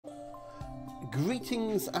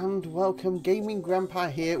Greetings and welcome, Gaming Grandpa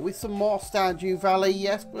here with some more Stardew Valley.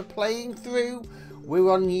 Yes, we're playing through. We're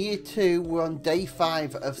on year 2, we're on day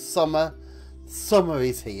 5 of summer. Summer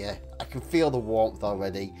is here. I can feel the warmth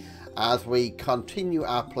already as we continue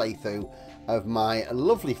our playthrough of my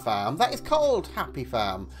lovely farm that is called Happy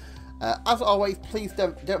Farm. As always, please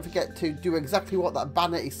don't forget to do exactly what that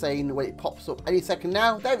banner is saying when it pops up any second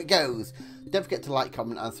now. There it goes. Don't forget to like,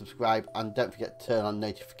 comment and subscribe, and don't forget to turn on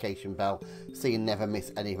notification bell so you never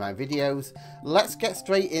miss any of my videos. Let's get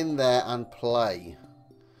straight in there and play.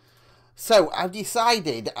 So I've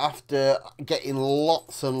decided, after getting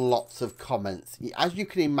lots and lots of comments, as you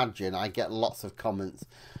can imagine I get lots of comments,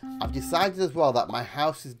 I've decided as well that my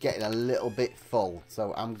house is getting a little bit full,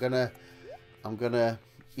 so I'm gonna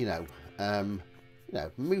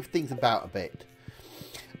move things about a bit.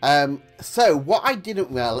 So what I didn't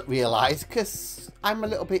realise, because I'm a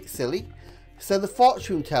little bit silly, so the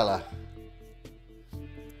fortune teller,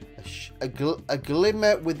 a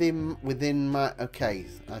glimmer within my, okay,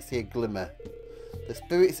 I see a glimmer. The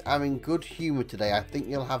spirits are in good humour today. I think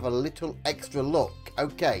you'll have a little extra luck.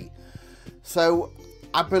 Okay, so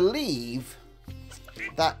I believe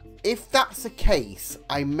that if that's the case,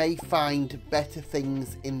 I may find better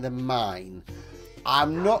things in the mine.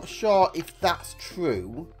 I'm not sure if that's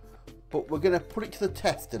true, but we're going to put it to the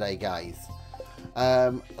test today, guys.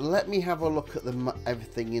 Let me have a look at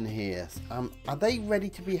everything in here. Are they ready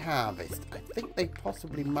to be harvested? I think they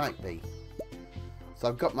possibly might be. So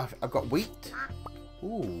I've got wheat.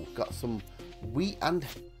 Ooh, got some wheat and...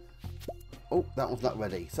 Oh, that one's not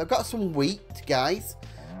ready. So I've got some wheat, guys.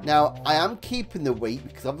 Now, I am keeping the wheat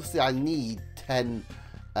because obviously I need 10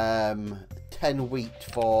 wheat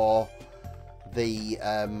for the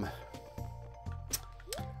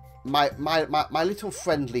my little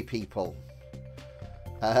friendly people,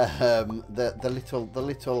 the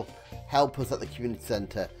little helpers at the community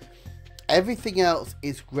centre. Everything else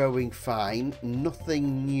is growing fine.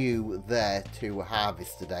 Nothing new there to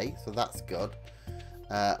harvest today, so that's good.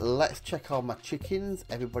 Let's check all my chickens.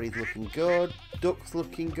 Everybody's looking good. Ducks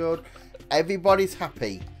looking good. Everybody's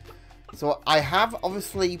happy. So I have,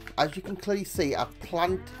 obviously, as you can clearly see, I've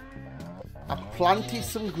planted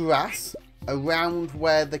some grass around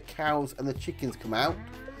where the cows and the chickens come out.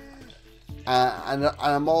 And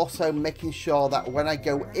I'm also making sure that when I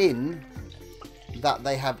go in, that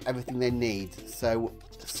they have everything they need. So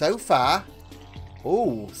far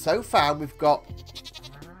we've got...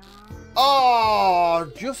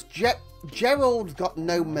 Oh, just Gerald's got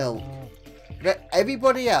no milk. But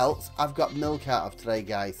everybody else I've got milk out of today,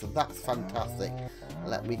 guys. So that's fantastic.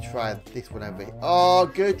 Let me try this one over here. Oh,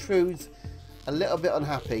 Gertrude's a little bit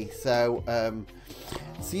unhappy. So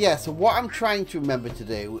yeah. So what I'm trying to remember to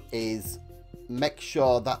do is make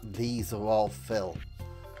sure that these are all full.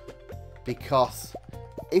 Because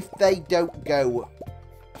if they don't go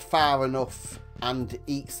far enough and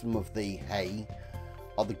eat some of the hay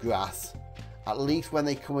or the grass, at least when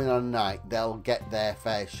they come in on night, they'll get their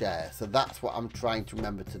fair share. So that's what I'm trying to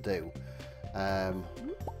remember to do. Oh,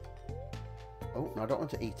 no, I don't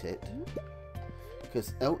want to eat it.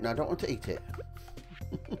 Oh, no, I don't want to eat it.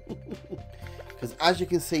 Because as you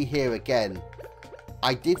can see here again,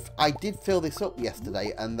 I did fill this up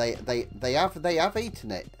yesterday, and they have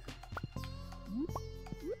eaten it.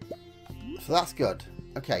 So that's good.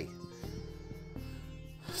 Okay.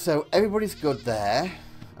 So everybody's good there.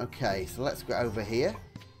 Okay, so let's go over here,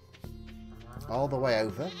 all the way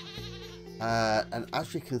over, and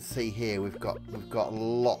as you can see here, we've got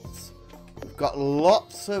lots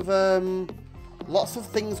of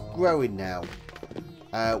things growing now.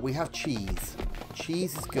 We have cheese.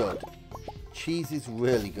 Cheese is good. Cheese is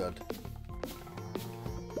really good.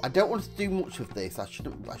 I don't want to do much of this. I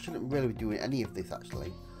shouldn't really be doing any of this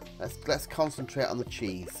actually. Let's concentrate on the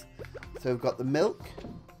cheese. So we've got the milk.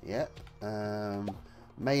 Yep.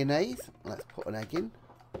 Mayonnaise, let's put an egg in.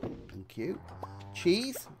 Thank you.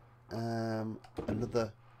 Cheese,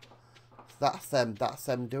 another. That's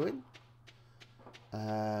them doing.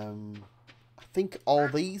 I think all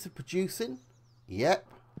these are producing. Yep.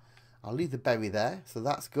 I'll leave the berry there, so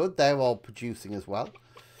that's good. They're all producing as well.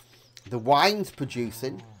 The wine's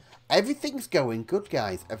producing. Everything's going good,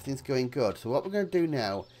 guys. Everything's going good. So what we're going to do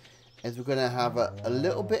now is we're going to have a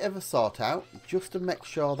little bit of a sort out, just to make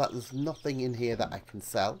sure that there's nothing in here that I can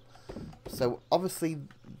sell. So obviously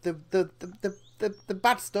the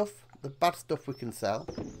bad stuff we can sell,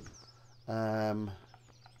 but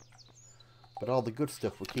all the good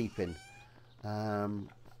stuff we're keeping.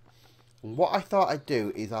 What I thought I'd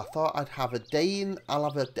do is I thought I'd have a day in. I'll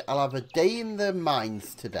have a day in the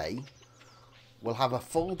mines today. We'll have a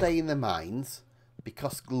full day in the mines.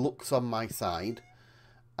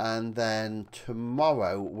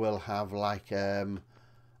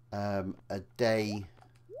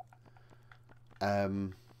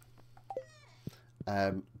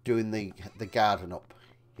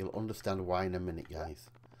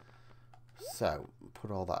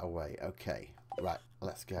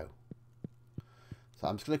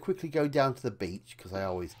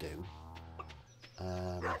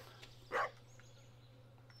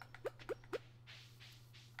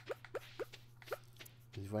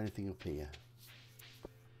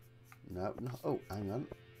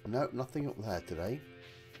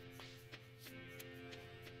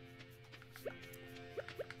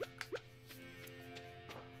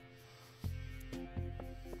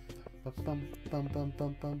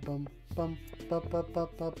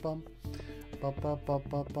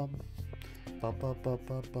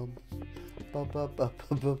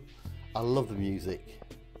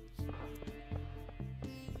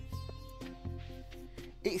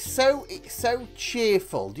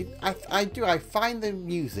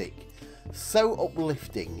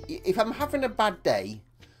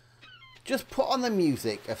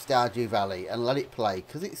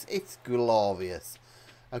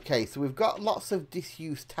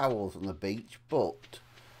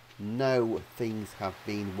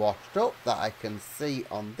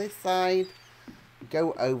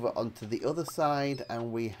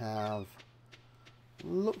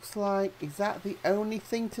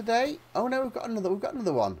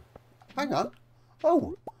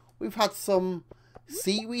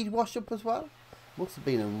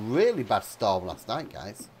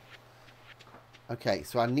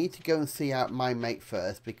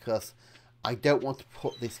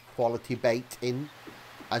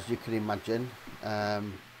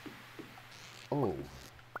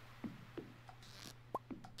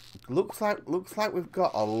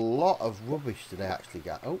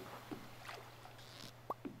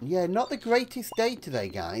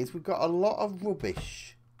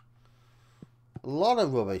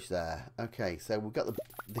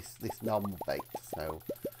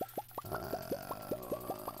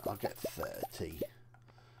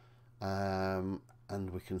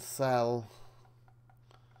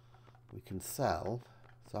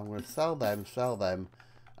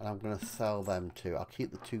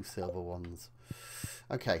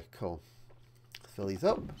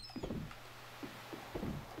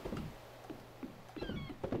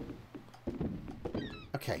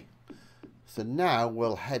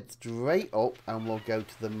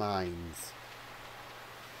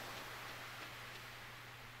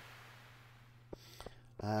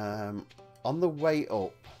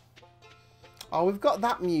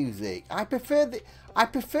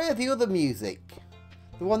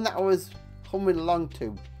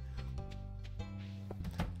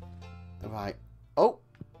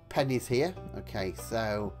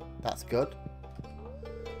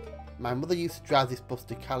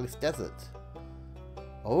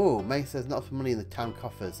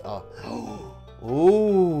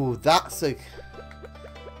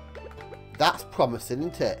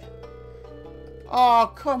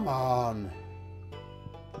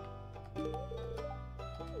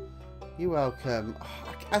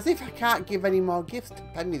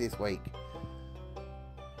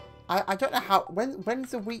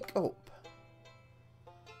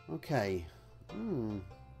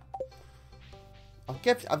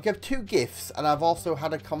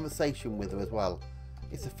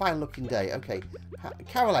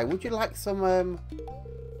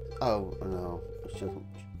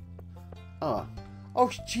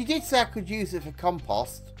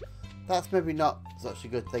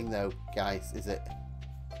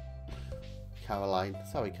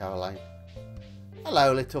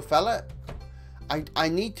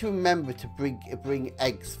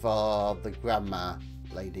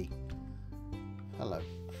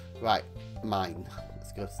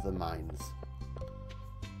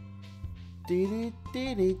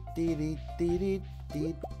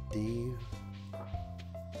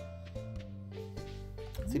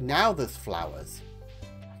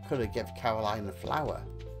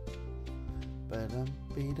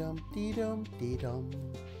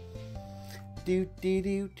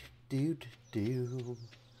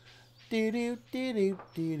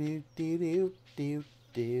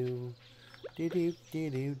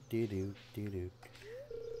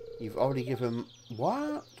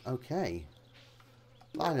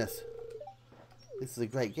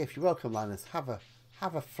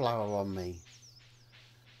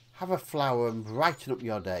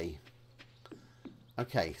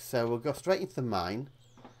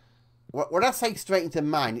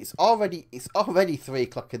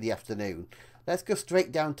 Let's go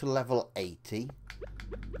straight down to level 80.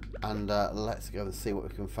 And let's go and see what we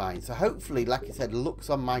can find. So hopefully, like I said, luck's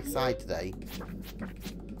on my side today.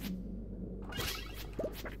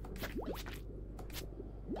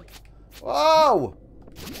 Whoa!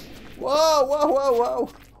 Whoa, whoa, whoa, whoa.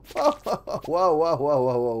 Whoa, whoa, whoa, whoa,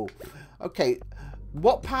 whoa, whoa. Okay,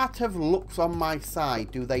 what part of luck's on my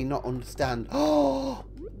side do they not understand? Oh,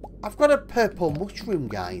 I've got a purple mushroom,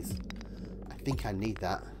 guys. I think I need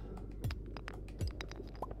that.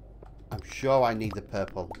 I'm sure I need the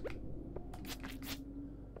purple.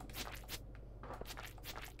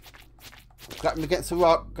 Got him against the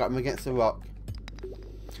rock. Got him against the rock.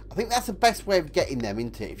 I think that's the best way of getting them,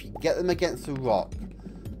 isn't it? If you get them against the rock,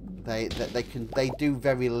 they do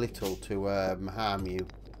very little to harm you.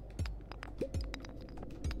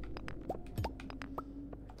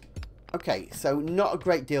 Okay, so not a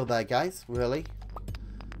great deal there, guys. Really.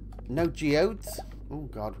 No geodes. Oh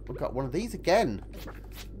God, we've got one of these again.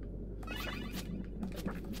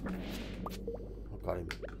 I've got him.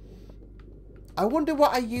 I wonder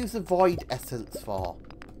what I use the void essence for.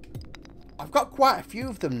 I've got quite a few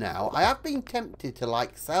of them now. I have been tempted to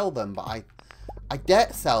like sell them, but I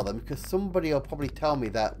dare sell them because somebody will probably tell me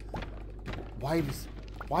that why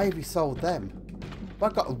have you sold them? Well,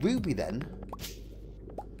 I've got a ruby then.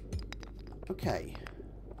 Okay.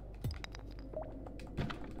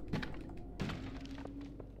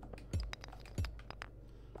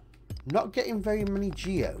 Not getting very many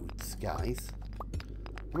geodes, guys.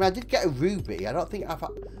 I mean, I did get a ruby. I don't think I've...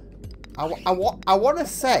 I want to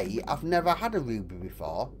say I've never had a ruby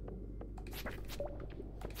before.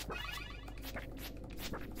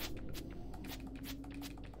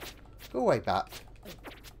 Go away, bat.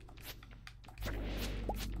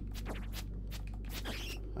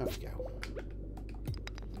 There we go.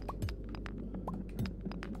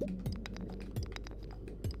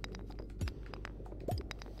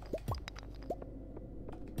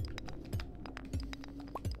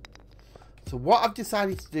 So what I've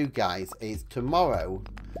decided to do, guys, is tomorrow,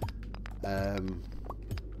 and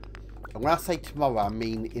when I say tomorrow, I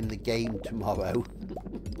mean in the game tomorrow.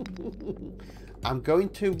 I'm going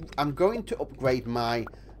to upgrade my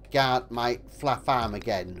farm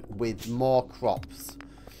again with more crops.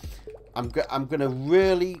 I'm gonna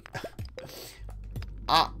really.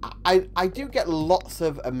 I do get lots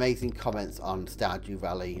of amazing comments on Stardew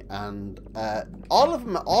Valley, and all of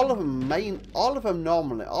them are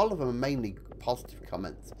mainly positive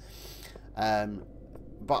comments.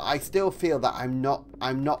 But I still feel that I'm not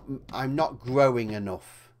growing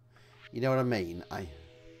enough. You know what I mean?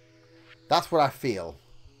 That's what I feel.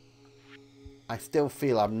 I still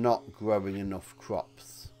feel I'm not growing enough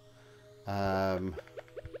crops.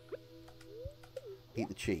 Eat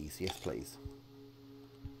the cheese, yes please.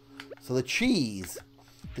 So the cheese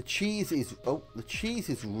is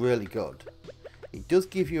really good. It does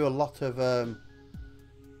give you a lot of lived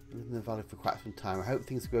in the valley for quite some time. I hope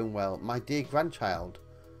things are going well. My dear grandchild,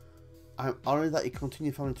 I'm honoured that you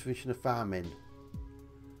continue family tradition of farming.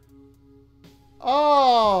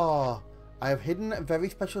 Oh, I have hidden a very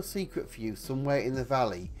special secret for you somewhere in the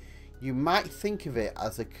valley. You might think of it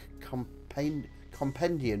as a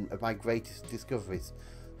compendium of my greatest discoveries.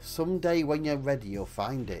 Someday when you're ready, you'll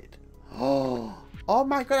find it. Oh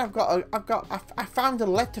my God! I found a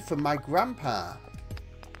letter from my grandpa.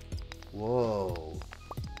 Whoa!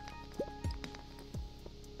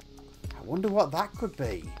 I wonder what that could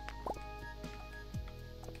be.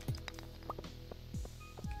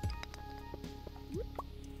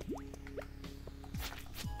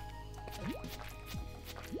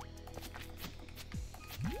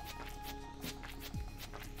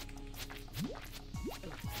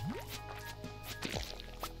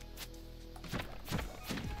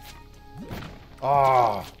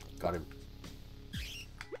 Oh, got him.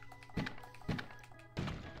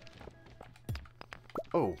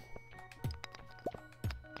 Oh.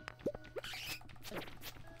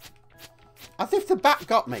 As if the bat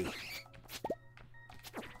got me.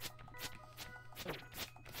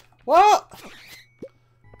 What?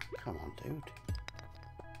 Come on, dude.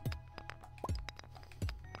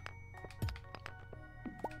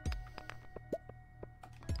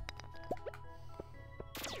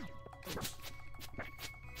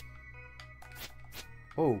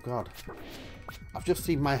 Oh God, I've just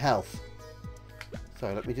seen my health.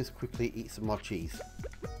 So let me just quickly eat some more cheese.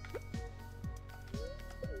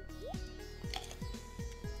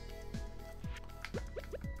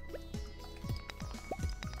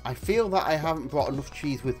 I feel that I haven't brought enough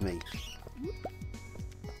cheese with me.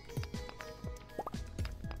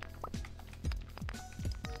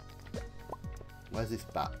 Where's this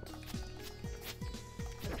bat?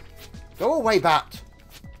 Go away, bat.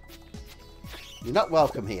 You're not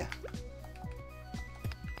welcome here.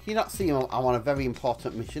 Can you not see I'm on a very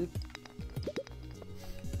important mission?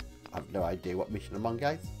 I have no idea what mission I'm on,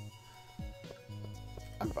 guys.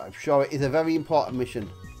 I'm sure it is a very important mission.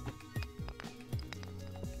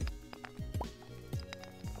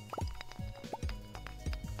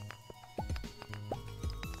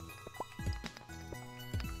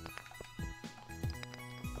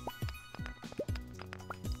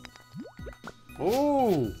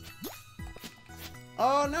 Oh!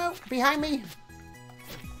 Oh no! Behind me!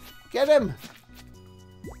 Get him!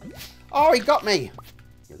 Oh, he got me!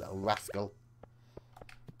 You little rascal.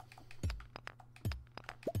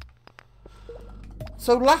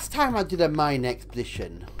 So last time I did a mine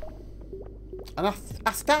expedition, and I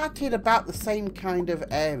started about the same kind of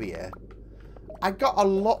area. I got a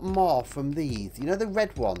lot more from these. You know the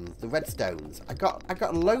red ones, the red stones. I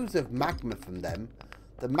got loads of magma from them.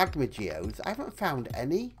 The magma geodes. I haven't found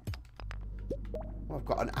any. Oh, I've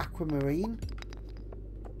got an aquamarine.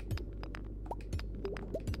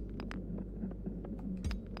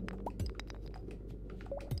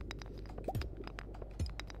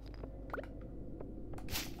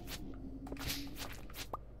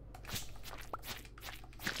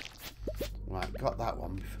 Right, got that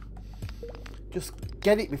one. Just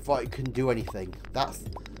get it before it can do anything. I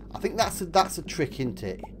think that's a trick, isn't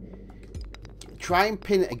it? Try and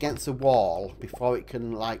pin it against a wall before it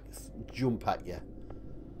can, like, jump at you.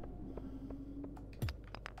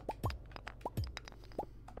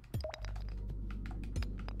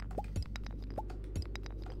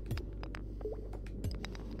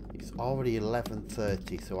 It's already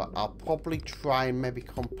 11:30, so I'll probably try and maybe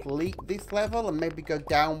complete this level and maybe go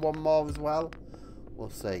down one more as well. We'll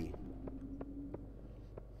see.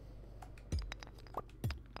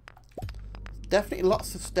 Definitely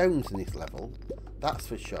lots of stones in this level, that's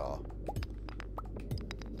for sure.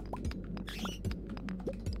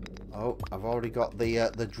 Oh, I've already got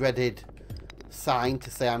the dreaded sign to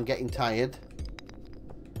say I'm getting tired.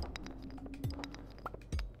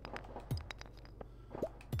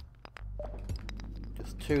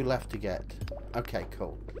 Just 2 left to get. Okay,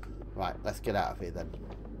 cool. Right, let's get out of here then.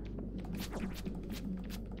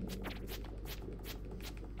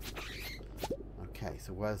 Okay,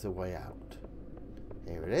 so where's the way out?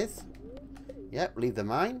 Here it is. Yep, leave the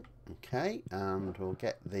mine. Okay, and we'll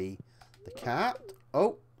get the cart.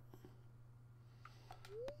 Oh.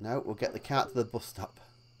 No, we'll get the cart to the bus stop.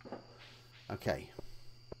 Okay.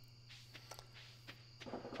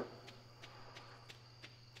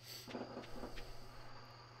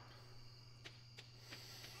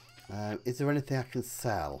 Is there anything I can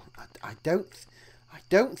sell? I don't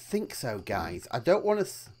think so, guys. I don't want to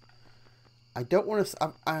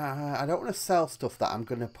sell stuff that I'm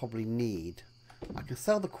going to probably need. I can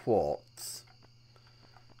sell the quartz.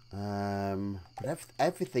 But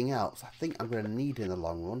everything else I think I'm going to need in the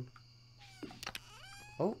long run.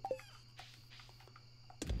 Oh.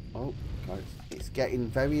 Oh, God, it's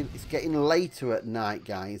getting later at night,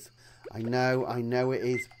 guys. I know it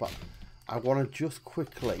is, but I want to just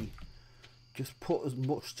quickly just put as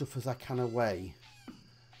much stuff as I can away.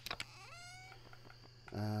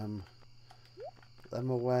 Put them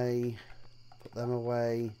away, put them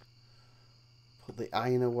away, put the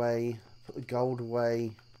iron away, put the gold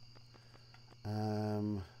away.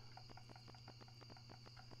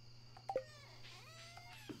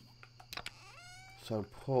 So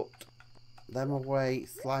put them away,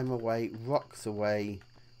 slime away, rocks away,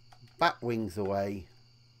 bat wings away.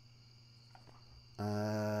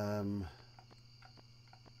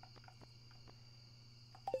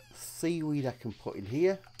 Seaweed I can put in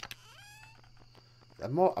here.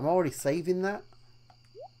 I'm already saving that.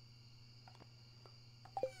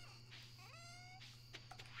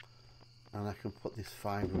 And I can put this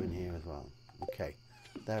fibre in here as well. Okay,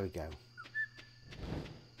 there we go.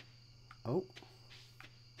 Oh.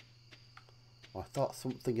 I thought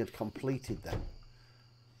something had completed then.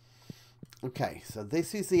 Okay, so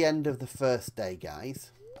this is the end of the first day, guys.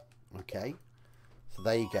 Okay, so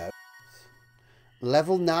there you go.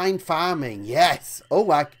 Level 9 farming, yes.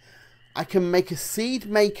 Oh, I can make a seed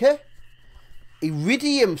maker,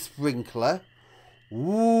 iridium sprinkler.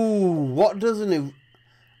 Ooh, what does and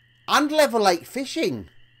level 8 fishing.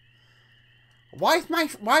 Why is my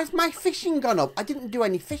fishing gone up? I didn't do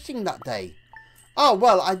any fishing that day. Oh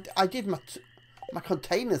well, I did my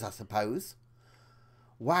containers, I suppose.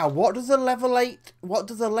 Wow, what does a level 8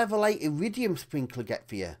 iridium sprinkler get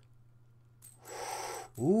for you?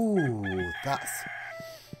 Ooh, that's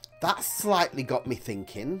slightly got me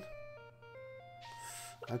thinking.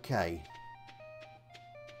 Okay.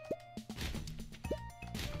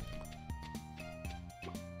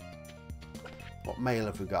 What mail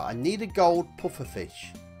have we got? I need a gold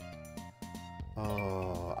pufferfish.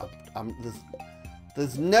 Oh,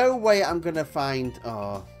 there's no way I'm gonna find.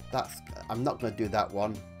 Oh, I'm not gonna do that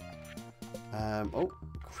one. Oh,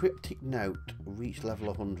 cryptic note. Reach level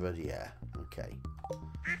 100. Yeah. Okay.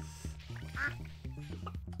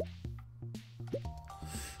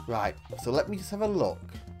 Right. So let me just have a look.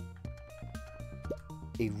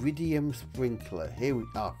 Iridium sprinkler. Here we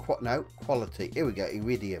are. No, quality. Here we go.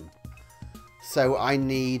 Iridium. So I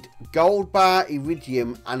need gold bar,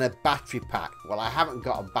 iridium, and a battery pack. Well, I haven't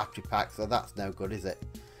got a battery pack, so that's no good, is it?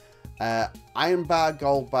 Iron bar,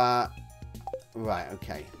 gold bar. Right.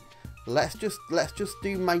 Okay. Let's just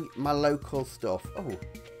do my local stuff. Oh,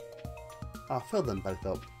 I'll fill them both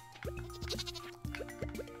up.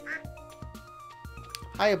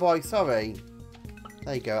 Hiya, boy. Sorry.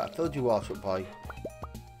 There you go. I filled your water up, boy.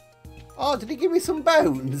 Oh, did he give me some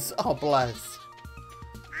bones? Oh, bless.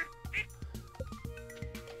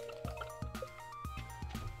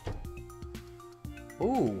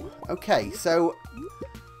 Ooh, okay. So,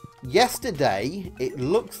 yesterday, it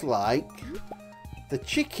looks like the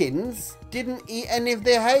chickens didn't eat any of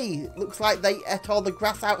their hay. Looks like they ate all the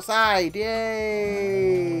grass outside.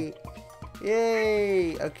 Yay!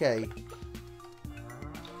 Yay! Okay.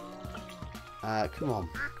 Come on.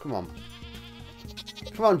 Come on.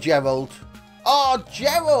 Come on, Gerald. Oh,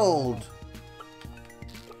 Gerald!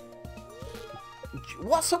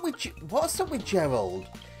 What's up with Gerald?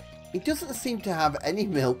 He doesn't seem to have any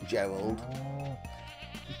milk, Gerald.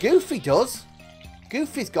 Goofy does.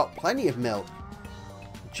 Goofy's got plenty of milk.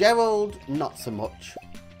 Gerald, not so much.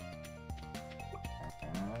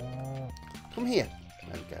 Come here.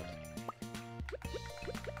 There we go.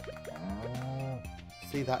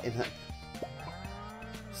 See that in her.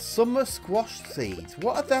 Summer squash seeds.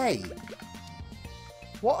 What are they?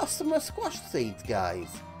 What are summer squash seeds, guys?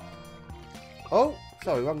 Oh,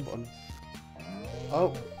 sorry, wrong button.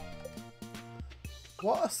 Oh.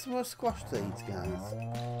 What are summer squash seeds, guys?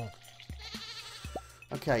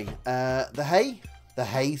 Okay, the hay. The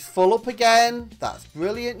hay's full up again. That's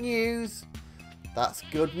brilliant news. That's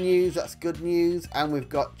good news. That's good news. And we've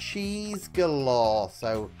got cheese galore.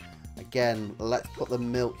 So, again, let's put the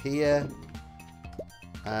milk here.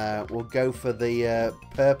 We'll go for the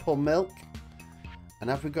purple milk. And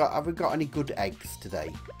have we got any good eggs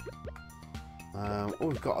today? Oh,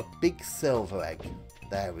 we've got a big silver egg.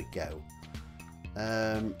 There we go.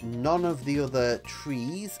 None of the other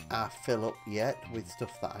trees are filled up yet with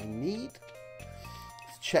stuff that I need.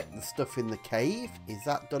 Let's check the stuff in the cave. Is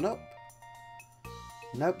that done up?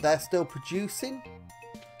 Nope, they're still producing.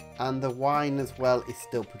 And the wine as well is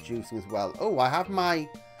still producing as well. Oh, I have my...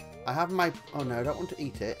 Oh no, I don't want to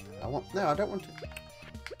eat it. I don't want to...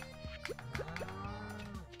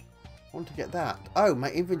 I want to get that. Oh,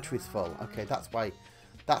 my inventory's full. Okay, that's why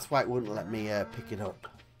it wouldn't let me pick it up.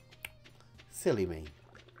 Silly me.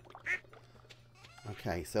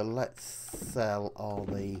 Okay, so let's sell all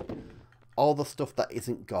the stuff that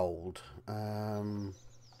isn't gold. I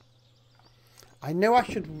know I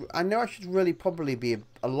should really probably be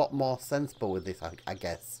a lot more sensible with this, I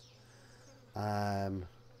guess.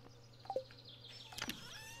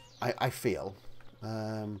 I feel.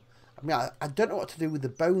 I mean, I don't know what to do with the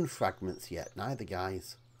bone fragments yet, neither,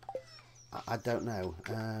 guys. I don't know.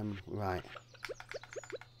 Right.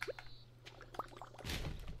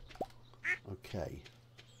 Okay.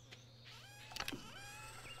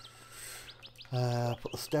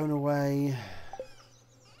 Put the stone away.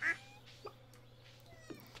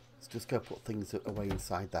 Let's just go put things away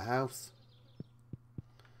inside the house.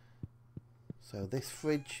 So this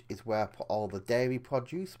fridge is where I put all the dairy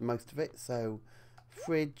produce, most of it. So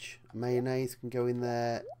fridge, mayonnaise can go in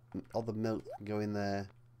there, all the milk can go in there,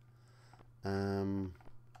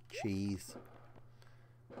 cheese,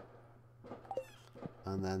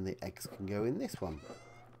 and then the eggs can go in this one.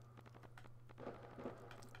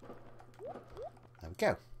 There we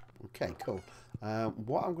go. Okay, cool.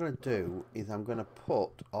 What I'm going to do is I'm going to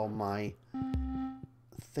put all my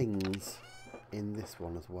things in this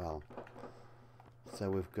one as well. So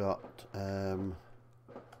we've got I've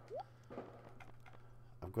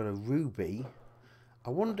got a ruby. I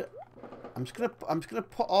wonder. I'm just gonna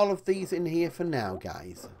put all of these in here for now,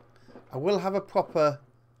 guys. I will have a proper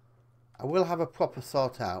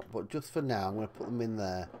sort out, but just for now, I'm gonna put them in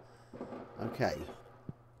there. Okay.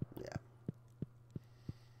 Yeah.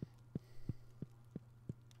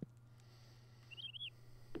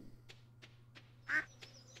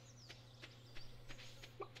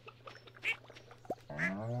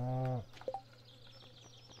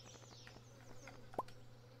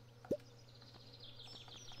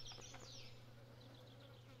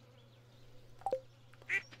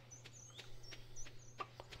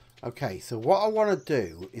 Okay, so what I want to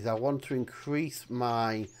do is I want to increase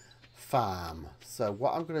my farm. So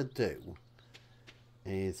what I'm going to do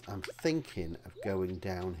is I'm thinking of going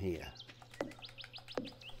down here.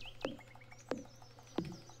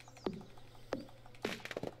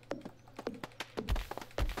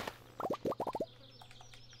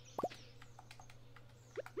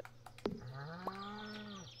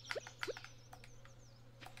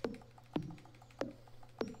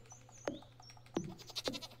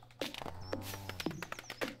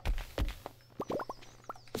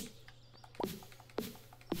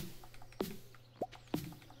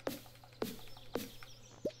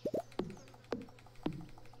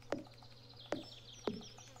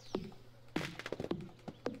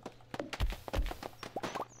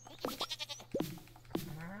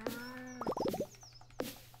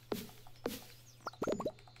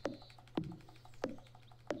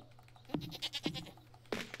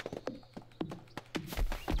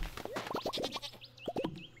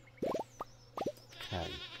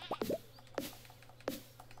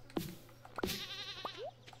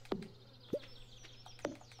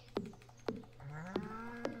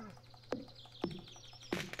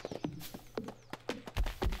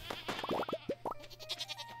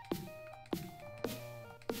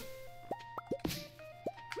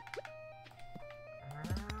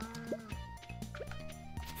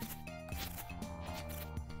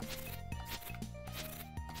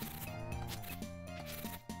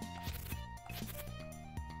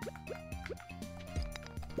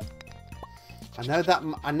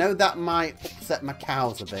 I know that might upset my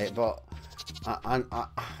cows a bit, but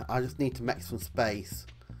I just need to make some space.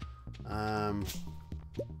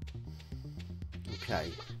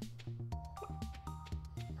 Okay.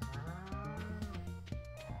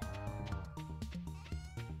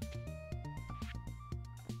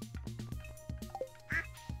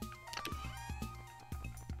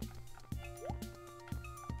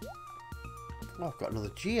 Oh, I've got another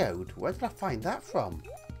geode. Where did I find that from?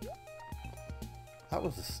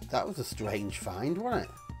 That was a strange find, wasn't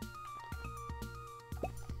it?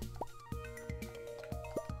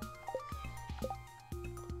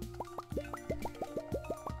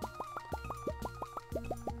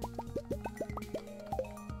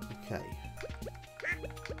 Okay.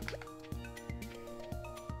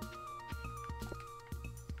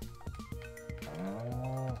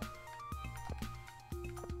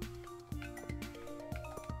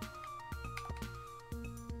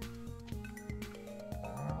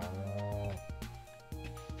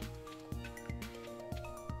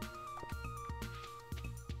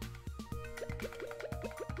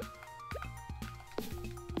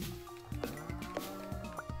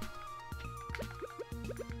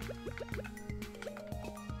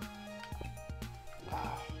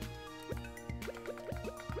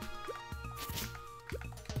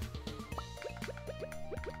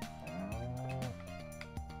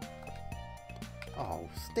 Oh,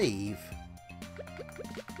 Steve.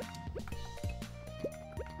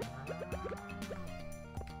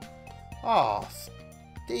 Oh,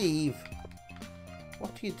 Steve.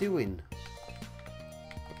 What are you doing?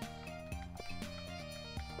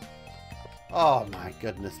 Oh my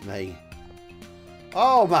goodness me.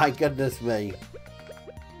 Oh my goodness me.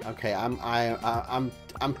 Okay, I'm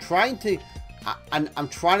trying to I'm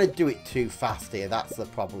trying to do it too fast here. That's the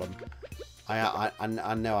problem. I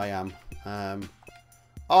know I am.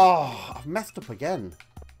 Oh, I've messed up again.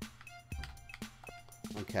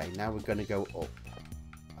 Okay, now we're going to go up.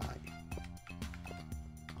 Right.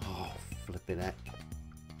 Oh, flipping it.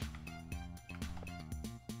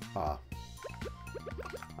 Oh.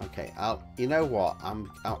 Okay, you know what?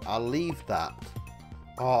 I'll leave that.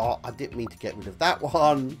 Oh, I didn't mean to get rid of that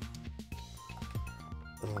one.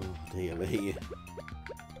 Oh, dear me.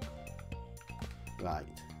 Right.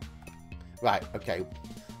 Right, okay.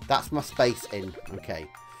 That's my space in. Okay.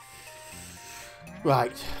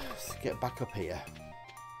 Right. Let's get back up here.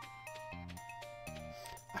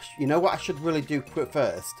 You know what I should really do quick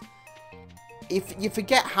first? If you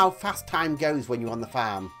forget how fast time goes when you're on the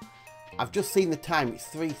farm. I've just seen the time. It's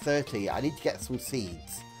 3:30. I need to get some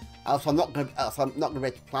seeds. Else I'm not gonna be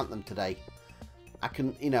able to plant them today. I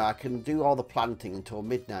can do all the planting until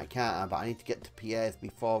midnight, can't I? But I need to get to Pierre's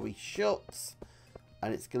before he shuts.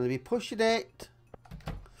 And it's going to be pushing it.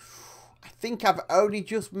 I think I've only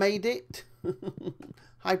just made it.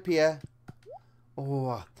 Hi, Pierre.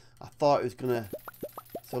 Oh, I thought it was going to...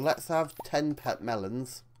 So let's have 10 pet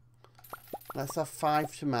melons. Let's have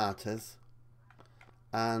 5 tomatoes.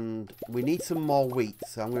 And we need some more wheat.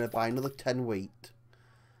 So I'm going to buy another 10 wheat.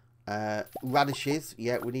 Radishes.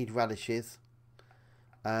 Yeah, we need radishes.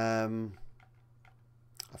 I've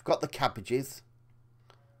got the cabbages.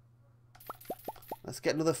 Let's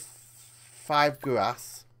get another 5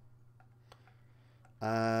 grass.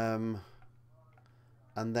 And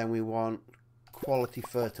then we want quality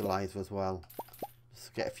fertilizer as well. Let's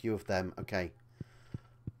get a few of them. Okay.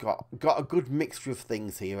 Got a good mixture of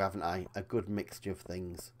things here, haven't I? A good mixture of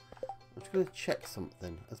things. I'm just going to check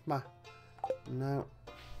something. No.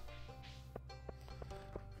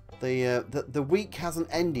 The week hasn't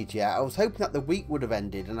ended yet. I was hoping that the week would have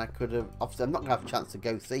ended and I could have... Obviously, I'm not going to have a chance to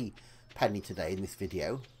go see Penny today in this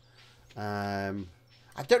video. I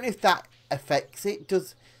don't know if that affects it.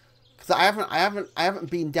 Because I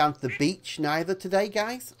haven't been down to the beach neither today,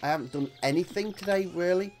 guys. I haven't done anything today,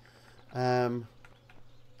 really. So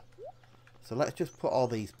let's just put all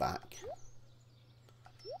these back.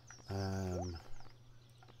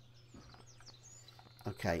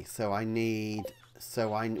 Okay, so I need...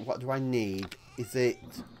 what do I need? Is it...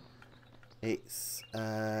 It's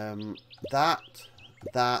that,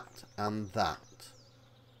 and that.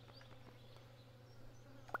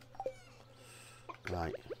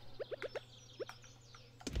 Right.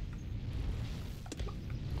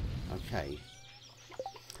 Okay.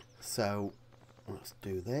 So, let's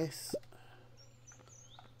do this.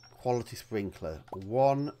 Quality sprinkler.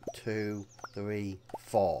 1, 2, 3,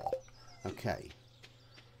 4. Okay.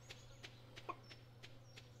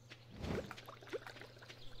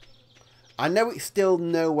 I know it's still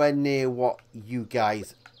nowhere near what you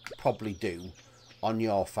guys probably do on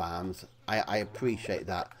your farms. I appreciate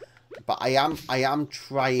that. But I am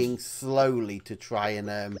trying slowly to try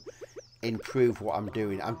and improve what I'm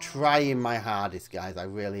doing. I'm trying my hardest, guys. I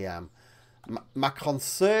really am. My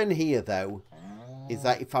concern here, though, is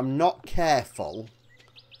that if I'm not careful,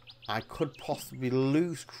 I could possibly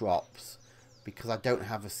lose crops because I don't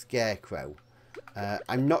have a scarecrow.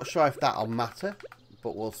 I'm not sure if that'll matter,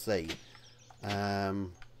 but we'll see.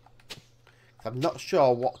 I'm not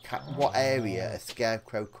sure what area a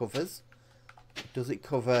scarecrow covers. Does it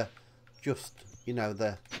cover just, you know,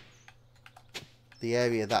 the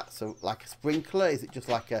area that's like a sprinkler? Is it just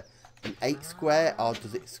like an 8 square, or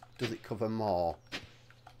does it cover more?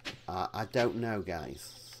 I don't know,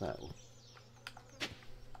 guys. So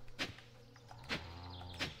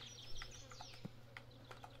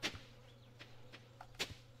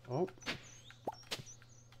oh,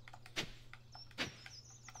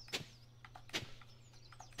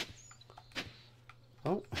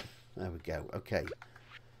 there we go. Okay,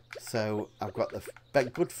 so I've got the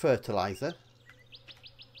good fertilizer.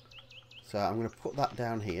 So I'm going to put that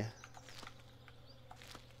down here.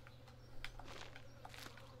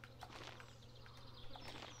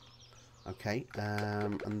 Okay,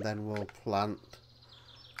 and then we'll plant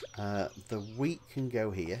the wheat can go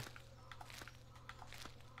here.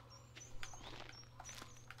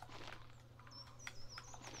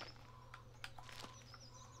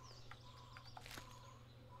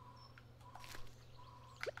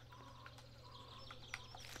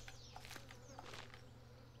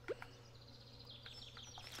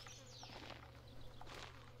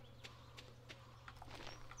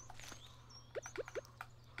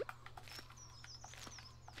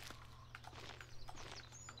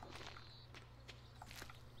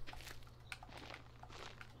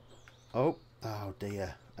 Oh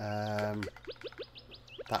dear. That's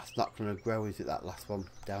not going to grow, is it, that last one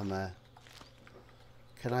down there?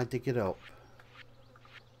 Can I dig it up?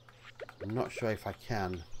 I'm not sure if I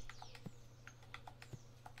can.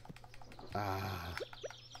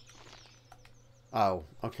 Oh,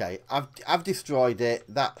 okay. I've destroyed it.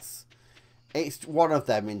 It's one of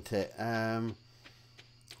them, isn't it?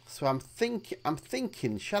 So I'm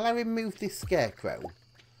thinking, shall I remove this scarecrow?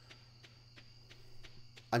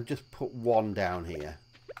 And just put one down here.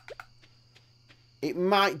 It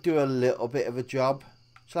might do a little bit of a job.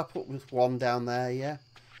 Shall I put just one down there, yeah?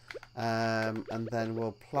 And then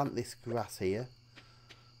we'll plant this grass here.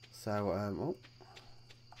 So,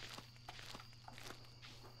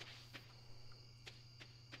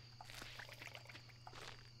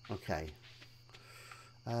 okay.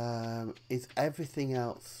 Is everything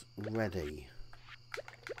else ready?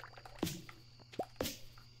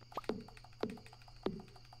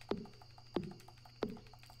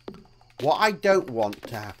 What I don't want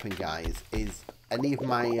to happen, guys, is any of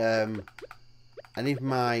my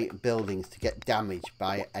buildings to get damaged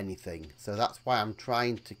by anything. So that's why I'm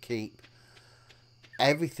trying to keep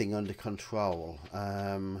everything under control.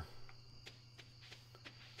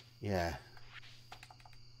 Yeah.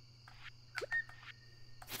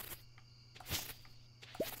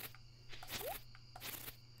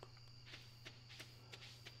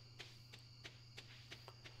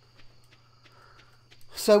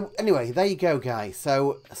 So anyway, there you go, guys.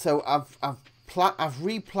 So I've I've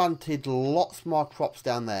replanted lots more crops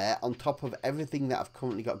down there on top of everything that I've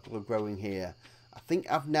currently got growing here. I think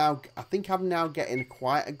I'm now getting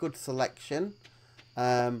quite a good selection.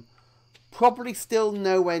 Probably still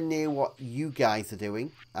nowhere near what you guys are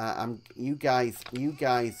doing. You guys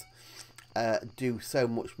do so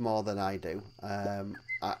much more than I do.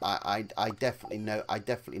 I definitely know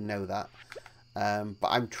that. But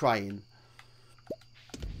I'm trying.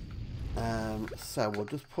 So we'll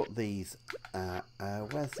just put these.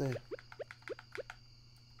 Where's the?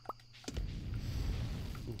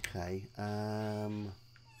 Okay.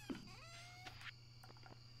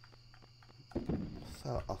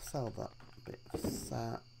 So I'll sell that bit of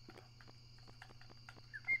sap.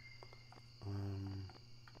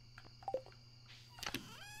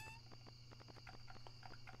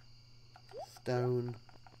 Stone.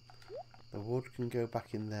 The wood can go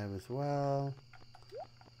back in there as well.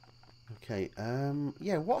 Okay,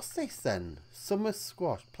 yeah, what's this then? Summer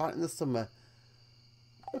squash, plant in the summer.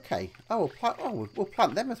 Okay, oh, we'll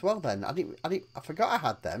plant them as well then. I forgot I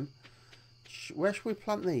had them. Where should we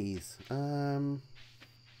plant these? Oh,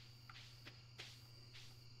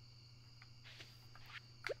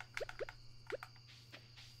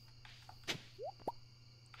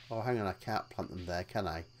 hang on, I can't plant them there, can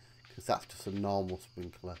I? Because that's just a normal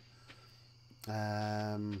sprinkler.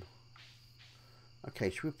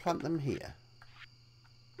 Okay, should we plant them here?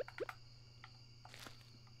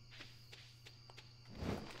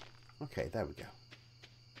 Okay, there we go.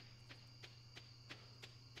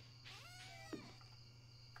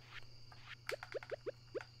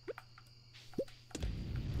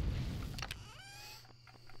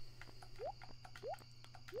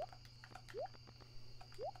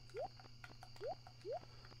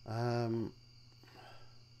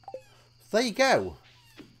 So there you go.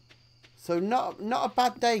 So not a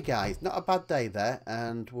bad day, guys. Not a bad day there.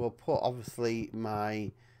 And we'll put obviously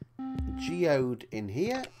my geode in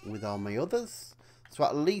here with all my others. So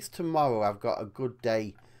at least tomorrow I've got a good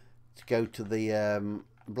day to go to the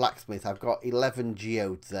blacksmith. I've got 11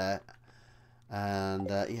 geodes there. And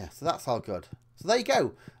yeah, so that's all good. So there you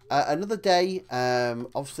go. Another day.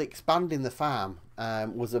 Obviously expanding the farm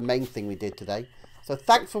was the main thing we did today. So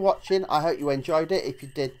thanks for watching. I hope you enjoyed it. If you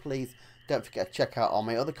did, please don't forget to check out all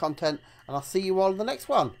my other content. And I'll see you all in the next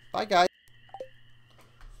one. Bye, guys.